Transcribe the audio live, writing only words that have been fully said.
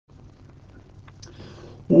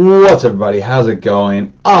What's up, everybody? How's it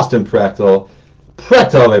going? Austin Prechtel,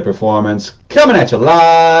 Prechtel Elevate Performance, coming at you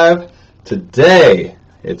live today.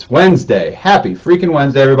 It's Wednesday. Happy freaking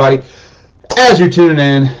Wednesday, everybody. As you're tuning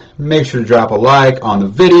in, make sure to drop a like on the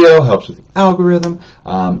video. Helps with the algorithm.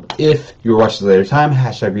 If you were watching this later time,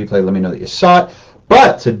 hashtag replay, let me know that you saw it.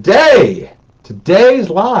 But today's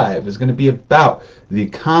live is going to be about the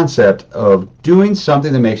concept of doing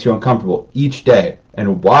something that makes you uncomfortable each day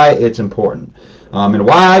and why it's important. And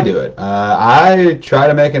why I do it. I try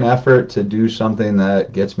to make an effort to do something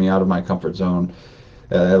that gets me out of my comfort zone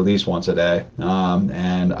at least once a day.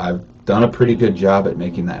 And I've done a pretty good job at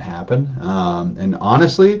making that happen. And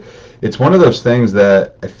honestly, it's one of those things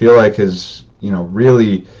that I feel like is,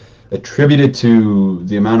 really attributed to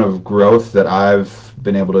the amount of growth that I've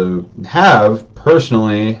been able to have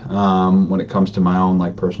personally when it comes to my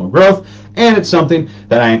own personal growth, and it's something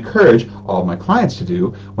that I encourage all of my clients to do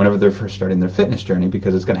whenever they're first starting their fitness journey,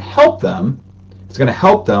 because it's going to help them. It's going to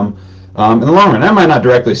help them in the long run. I might not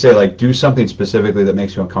directly say do something specifically that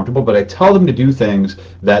makes you uncomfortable, but I tell them to do things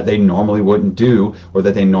that they normally wouldn't do or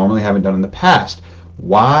that they normally haven't done in the past.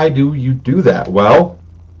 Why do you do that? Well,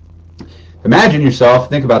 imagine yourself,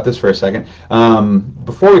 think about this for a second.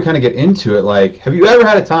 Before we kind of get into it, have you ever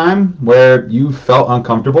had a time where you felt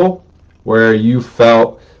uncomfortable, where you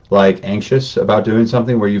felt anxious about doing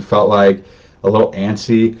something, where you felt a little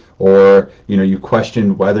antsy, or you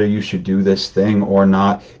questioned whether you should do this thing or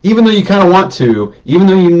not, even though you kind of want to, even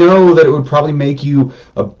though you know that it would probably make you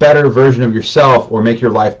a better version of yourself or make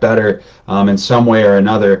your life better in some way or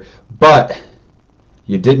another, but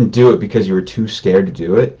you didn't do it because you were too scared to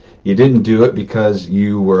do it. You didn't do it because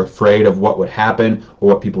you were afraid of what would happen or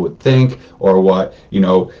what people would think or what,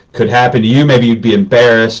 could happen to you. Maybe you'd be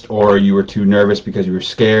embarrassed, or you were too nervous because you were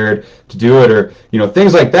scared to do it, or,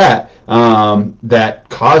 things like that that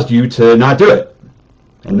caused you to not do it.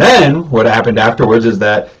 And then what happened afterwards is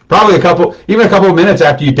that probably even a couple of minutes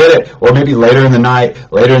after you did it, or maybe later in the night,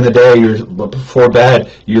 later in the day, you're before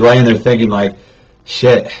bed, you're laying there thinking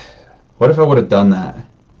shit, what if I would have done that?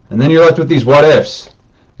 And then you're left with these what ifs.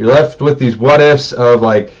 You're left with these what ifs of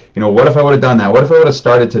what if I would have done that? What if I would have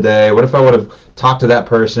started today? What if I would have talked to that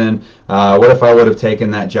person? What if I would have taken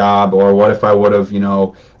that job? Or what if I would have,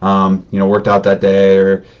 worked out that day,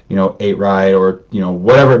 or, ate right, or,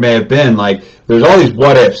 whatever it may have been. There's all these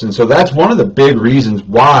what ifs. And so that's one of the big reasons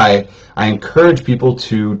why I encourage people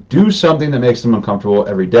to do something that makes them uncomfortable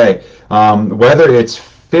every day. Whether it's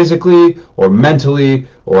physically or mentally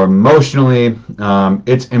or emotionally,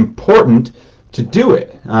 it's important to do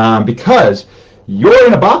it because you're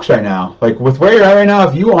in a box right now. With where you're at right now,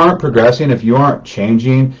 if you aren't progressing, if you aren't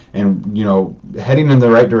changing and heading in the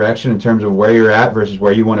right direction in terms of where you're at versus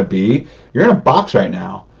where you want to be, you're in a box right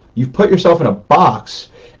now. You've put yourself in a box,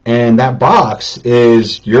 and that box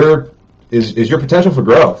is your potential for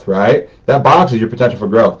growth, right? That box is your potential for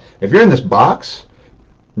growth. If you're in this box,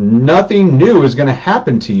 nothing new is going to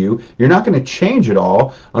happen to you. You're not going to change at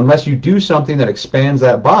all unless you do something that expands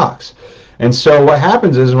that box. And so what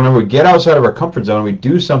happens is whenever we get outside of our comfort zone, we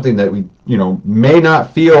do something that we, may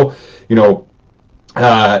not feel, we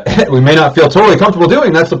may not feel totally comfortable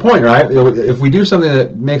doing. That's the point, right? If we do something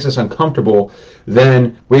that makes us uncomfortable,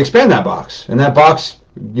 then we expand that box, and that box,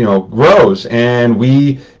 grows, and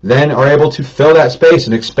we then are able to fill that space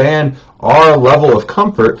and expand our level of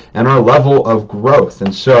comfort and our level of growth.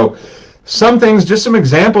 And so some things, just some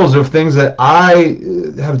examples of things that I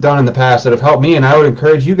have done in the past that have helped me, and I would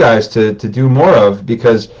encourage you guys to do more of,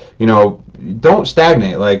 because, don't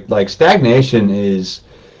stagnate. Stagnation is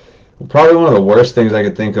probably one of the worst things I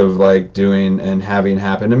could think of doing and having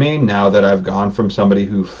happen to me, now that I've gone from somebody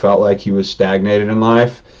who felt like he was stagnated in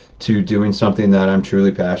life to doing something that I'm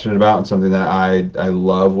truly passionate about and something that I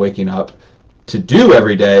love waking up to do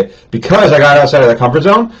every day, because I got outside of that comfort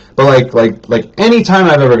zone. But like any time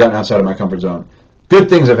I've ever gotten outside of my comfort zone, good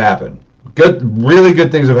things have happened. Really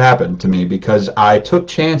good things have happened to me, because I took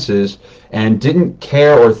chances and didn't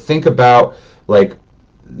care or think about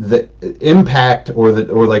the impact or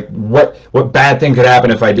what bad thing could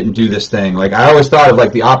happen if I didn't do this thing. I always thought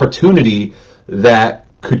of the opportunity that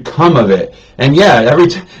could come of it. And yeah,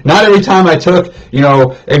 not every time I took,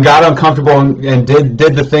 and got uncomfortable and did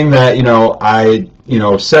the thing that, I,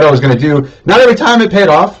 said I was going to do, not every time it paid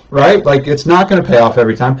off, right? It's not going to pay off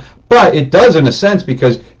every time, but it does in a sense,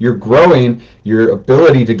 because you're growing your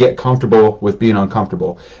ability to get comfortable with being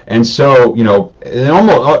uncomfortable. And so,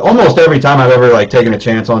 almost every time I've ever taken a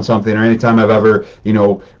chance on something, or any time I've ever,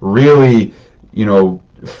 really,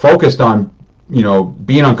 focused on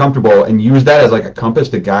being uncomfortable and use that as a compass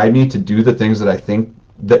to guide me to do the things that I think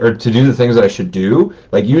or to do the things that I should do,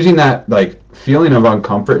 like using that like feeling of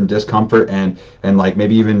uncomfort and discomfort and like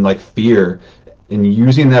maybe even like fear, and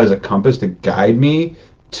using that as a compass to guide me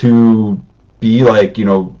to be like,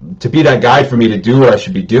 to be that guide for me to do what I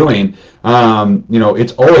should be doing.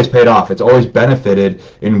 It's always paid off. It's always benefited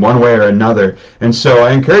in one way or another. And so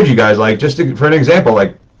I encourage you guys, like, for an example,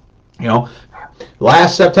 like,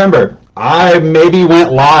 last September, I maybe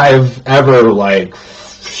went live ever like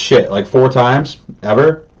 4 times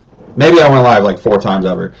ever. Maybe I went live like 4 times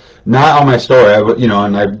ever. Not on my story,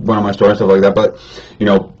 and I went on my story and stuff like that. But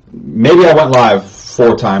maybe I went live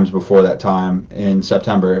 4 times before that time in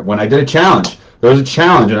September when I did a challenge. There was a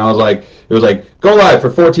challenge, and it was like go live for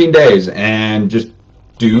 14 days and just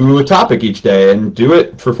do a topic each day and do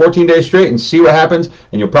it for 14 days straight and see what happens,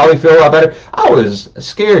 and you'll probably feel a lot better. I was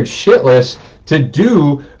scared shitless to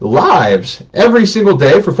do lives every single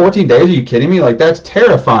day for 14 days. Are you kidding me? Like, that's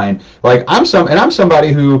terrifying. Like, I'm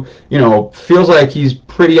somebody who, feels like he's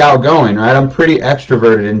pretty outgoing, right? I'm pretty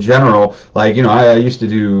extroverted in general. Like, I used to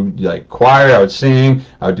do like choir, I would sing,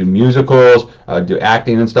 I would do musicals, I would do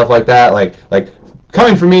acting and stuff like that. Like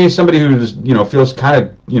coming from me, somebody who's, feels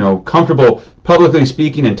kind of, comfortable publicly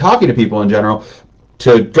speaking and talking to people in general,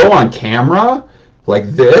 to go on camera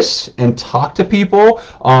like this and talk to people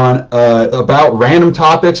on about random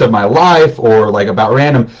topics of my life, or like about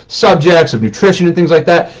random subjects of nutrition and things like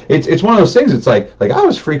that. It's one of those things. It's like I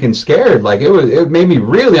was freaking scared. Like it made me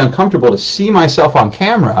really uncomfortable to see myself on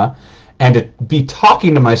camera and to be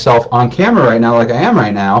talking to myself on camera right now like I am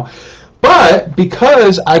right now. But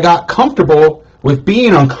because I got comfortable with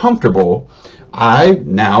being uncomfortable, I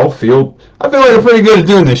now feel like I'm pretty good at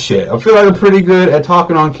doing this shit. I feel like I'm pretty good at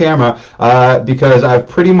talking on camera because I've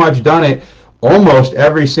pretty much done it almost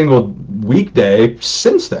every single weekday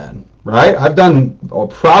since then, right? I've done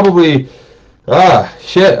probably over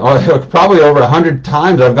 100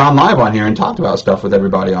 times I've gone live on here and talked about stuff with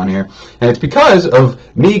everybody on here. And it's because of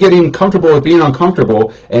me getting comfortable with being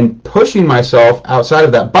uncomfortable and pushing myself outside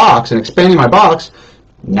of that box and expanding my box.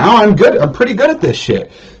 Now I'm good. I'm pretty good at this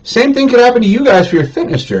shit. Same thing could happen to you guys for your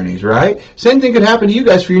fitness journeys, right? Same thing could happen to you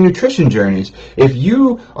guys for your nutrition journeys. If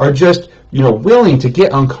you are just, willing to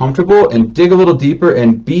get uncomfortable and dig a little deeper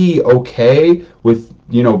and be okay with,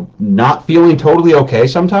 not feeling totally okay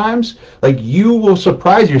sometimes, like, you will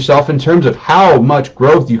surprise yourself in terms of how much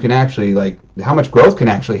growth you can actually, how much growth can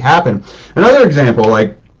actually happen. Another example,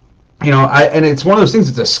 and it's one of those things,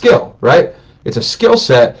 it's a skill, right? It's a skill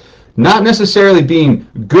set. Not necessarily being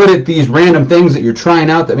good at these random things that you're trying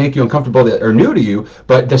out that make you uncomfortable, that are new to you,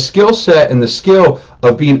 but the skill set and the skill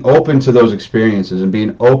of being open to those experiences and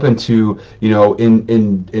being open to,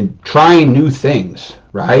 in trying new things,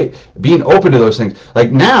 right? Being open to those things.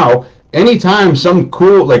 Like now, anytime some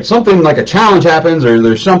cool, something like a challenge happens, or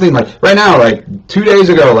there's something like right now, 2 days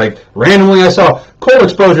ago, randomly I saw cold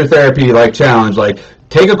exposure therapy, challenge,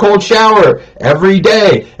 take a cold shower every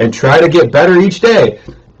day and try to get better each day.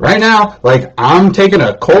 Right now, I'm taking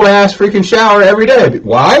a cold-ass freaking shower every day.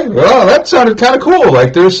 Why? Well, that sounded kind of cool.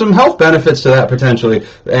 There's some health benefits to that, potentially.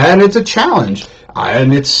 And it's a challenge.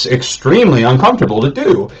 And it's extremely uncomfortable to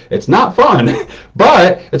do. It's not fun.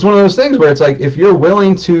 But it's one of those things where it's if you're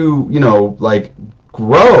willing to,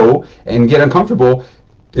 grow and get uncomfortable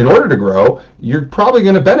in order to grow, you're probably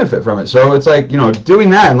going to benefit from it. So it's doing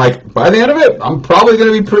that, and by the end of it, I'm probably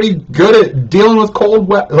going to be pretty good at dealing with cold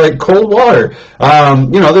water.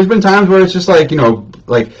 There's been times where it's just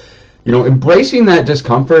embracing that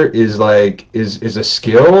discomfort is a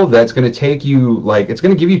skill that's going to take you, it's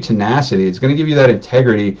going to give you tenacity. It's going to give you that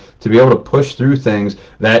integrity to be able to push through things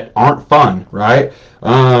that aren't fun, right?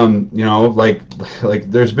 There's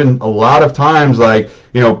been a lot of times,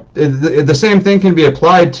 the same thing can be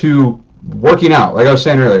applied to working out. Like I was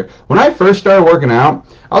saying earlier, when I first started working out,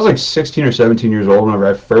 I was 16 or 17 years old whenever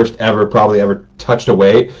I first ever touched a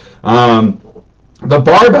weight. The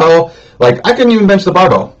barbell, I couldn't even bench the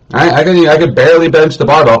barbell. I could barely bench the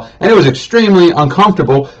barbell, and it was extremely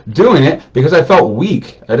uncomfortable doing it because I felt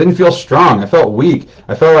weak. I didn't feel strong. I felt weak.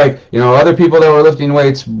 I felt like, other people that were lifting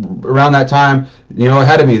weights around that time,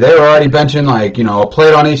 ahead of me, they were already benching a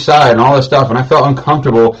plate on each side and all this stuff, and I felt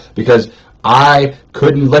uncomfortable because I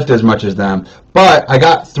couldn't lift as much as them. But I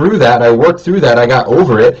got through that. I worked through that. I got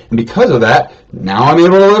over it, and because of that, now I'm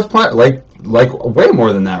able to lift way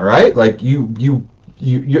more than that, right?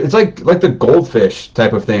 It's like the goldfish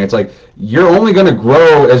type of thing. It's you're only going to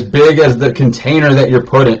grow as big as the container that you're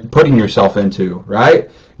putting yourself into, right?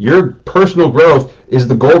 Your personal growth is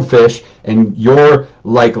the goldfish, and your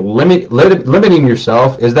limiting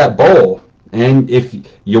yourself is that bowl. And if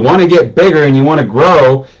you want to get bigger and you want to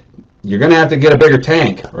grow, you're going to have to get a bigger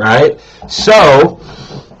tank, right? So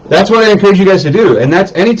that's what I encourage you guys to do. And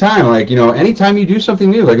that's anytime, like, anytime you do something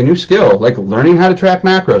new, like a new skill, like learning how to track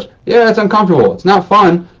macros. Yeah, it's uncomfortable. It's not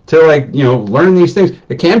fun to, like, learn these things.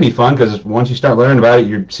 It can be fun because once you start learning about it,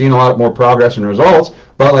 you're seeing a lot more progress and results.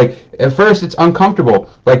 But, like, at first it's uncomfortable.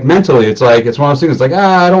 Like, mentally, it's like, it's one of those things. It's like,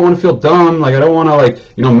 I don't want to feel dumb. Like, I don't want to, like,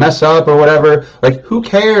 mess up or whatever. Like, who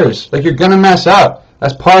cares? Like, you're going to mess up.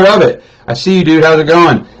 That's part of it. I see you, dude. How's it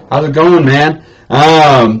going? How's it going, man?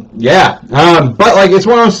 Yeah. But, like, it's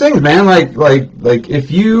one of those things, man. Like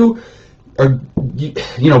if you are,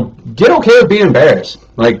 get okay with being embarrassed.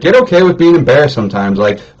 Like, get okay with being embarrassed sometimes.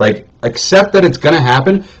 Like, accept that it's going to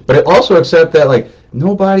happen, but also accept that, like,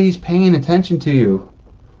 nobody's paying attention to you.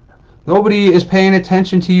 Nobody is paying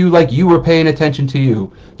attention to you like you were paying attention to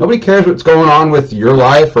you. Nobody cares what's going on with your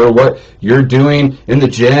life or what you're doing in the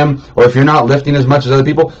gym or if you're not lifting as much as other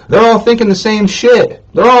people. They're all thinking the same shit.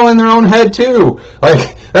 They're all in their own head too.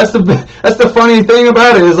 Like, that's the funny thing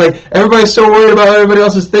about it is, like, everybody's so worried about what everybody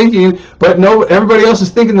else is thinking, but everybody else is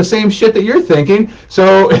thinking the same shit that you're thinking.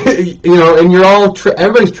 So, and you're all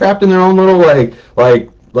everybody's trapped in their own little like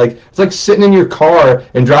it's like sitting in your car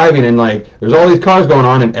and driving, and, like, there's all these cars going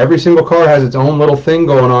on, and every single car has its own little thing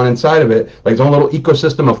going on inside of it, like its own little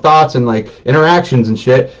ecosystem of thoughts and, like, interactions and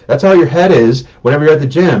shit. That's how your head is whenever you're at the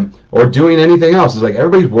gym or doing anything else. It's like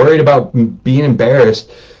everybody's worried about being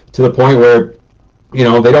embarrassed to the point where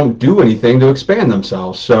they don't do anything to expand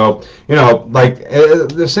themselves. So,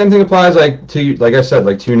 the same thing applies, like, to, like I said,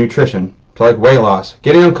 like, to your nutrition, to, like, weight loss,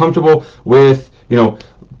 getting uncomfortable with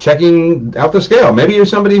checking out the scale. Maybe you're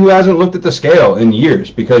somebody who hasn't looked at the scale in years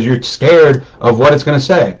because you're scared of what it's going to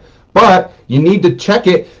say. But you need to check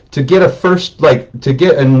it to get to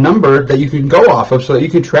get a number that you can go off of so that you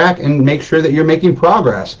can track and make sure that you're making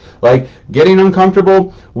progress. Like, getting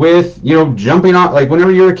uncomfortable with, jumping off, like,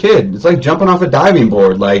 whenever you're a kid, it's like jumping off a diving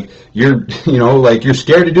board. Like, you're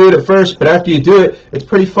scared to do it at first, but after you do it, it's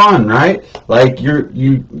pretty fun, right? Like,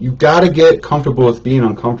 you got to get comfortable with being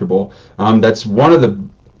uncomfortable. That's one of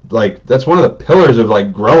the pillars of,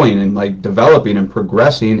 like, growing and, like, developing and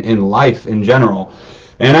progressing in life in general.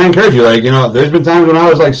 And I encourage you, like, there's been times when I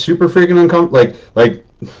was, like, super freaking uncomfortable,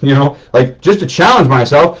 like, just to challenge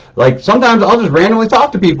myself. Like, sometimes I'll just randomly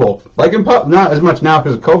talk to people, like, in not as much now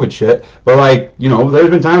because of COVID shit, but, like,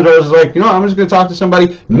 there's been times where I was like, I'm just going to talk to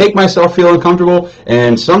somebody, make myself feel uncomfortable,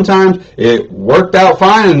 and sometimes it worked out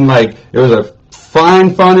fine, and, like, it was a fun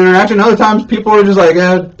interaction. Other times people are just like,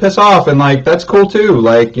 piss off, and, like, that's cool too.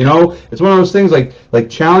 Like, it's one of those things, like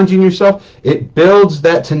challenging yourself, it builds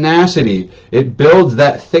that tenacity, it builds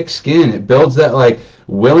that thick skin, it builds that, like,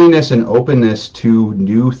 willingness and openness to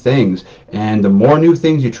new things. And the more new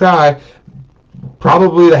things you try,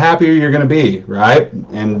 probably the happier you're going to be, right?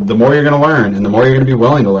 And the more you're going to learn, and the more you're going to be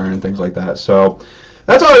willing to learn and things like that. So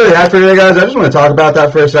that's all I really have for today, guys. I just want to talk about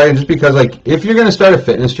that for a second, just because, like, if you're going to start a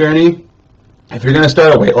fitness journey, if you're going to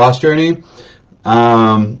start a weight loss journey,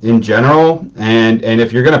 in general, and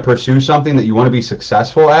if you're going to pursue something that you want to be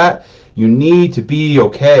successful at, you need to be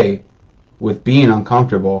okay with being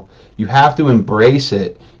uncomfortable. You have to embrace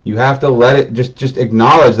it. You have to let it, just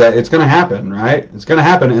acknowledge that it's going to happen, right? It's going to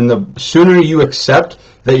happen, and the sooner you accept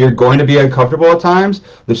that you're going to be uncomfortable at times,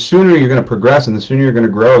 the sooner you're going to progress, and the sooner you're going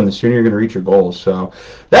to grow, and the sooner you're going to reach your goals. So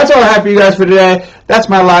that's all I have for you guys for today. That's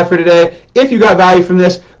my live for today. If you got value from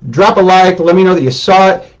this, drop a like. Let me know that you saw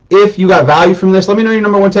it. If you got value from this, let me know your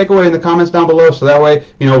number one takeaway in the comments down below, so that way,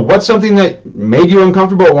 what's something that made you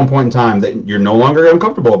uncomfortable at one point in time that you're no longer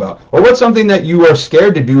uncomfortable about? Or what's something that you are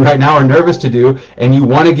scared to do right now or nervous to do and you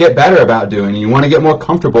want to get better about doing and you want to get more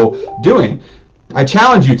comfortable doing? I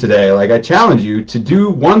challenge you today, I challenge you to do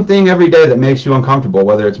one thing every day that makes you uncomfortable,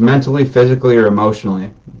 whether it's mentally, physically, or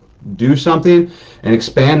emotionally. Do something and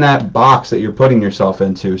expand that box that you're putting yourself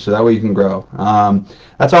into so that way you can grow.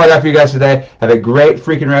 That's all I got for you guys today. Have a great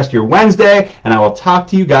freaking rest of your Wednesday, and I will talk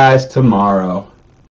to you guys tomorrow.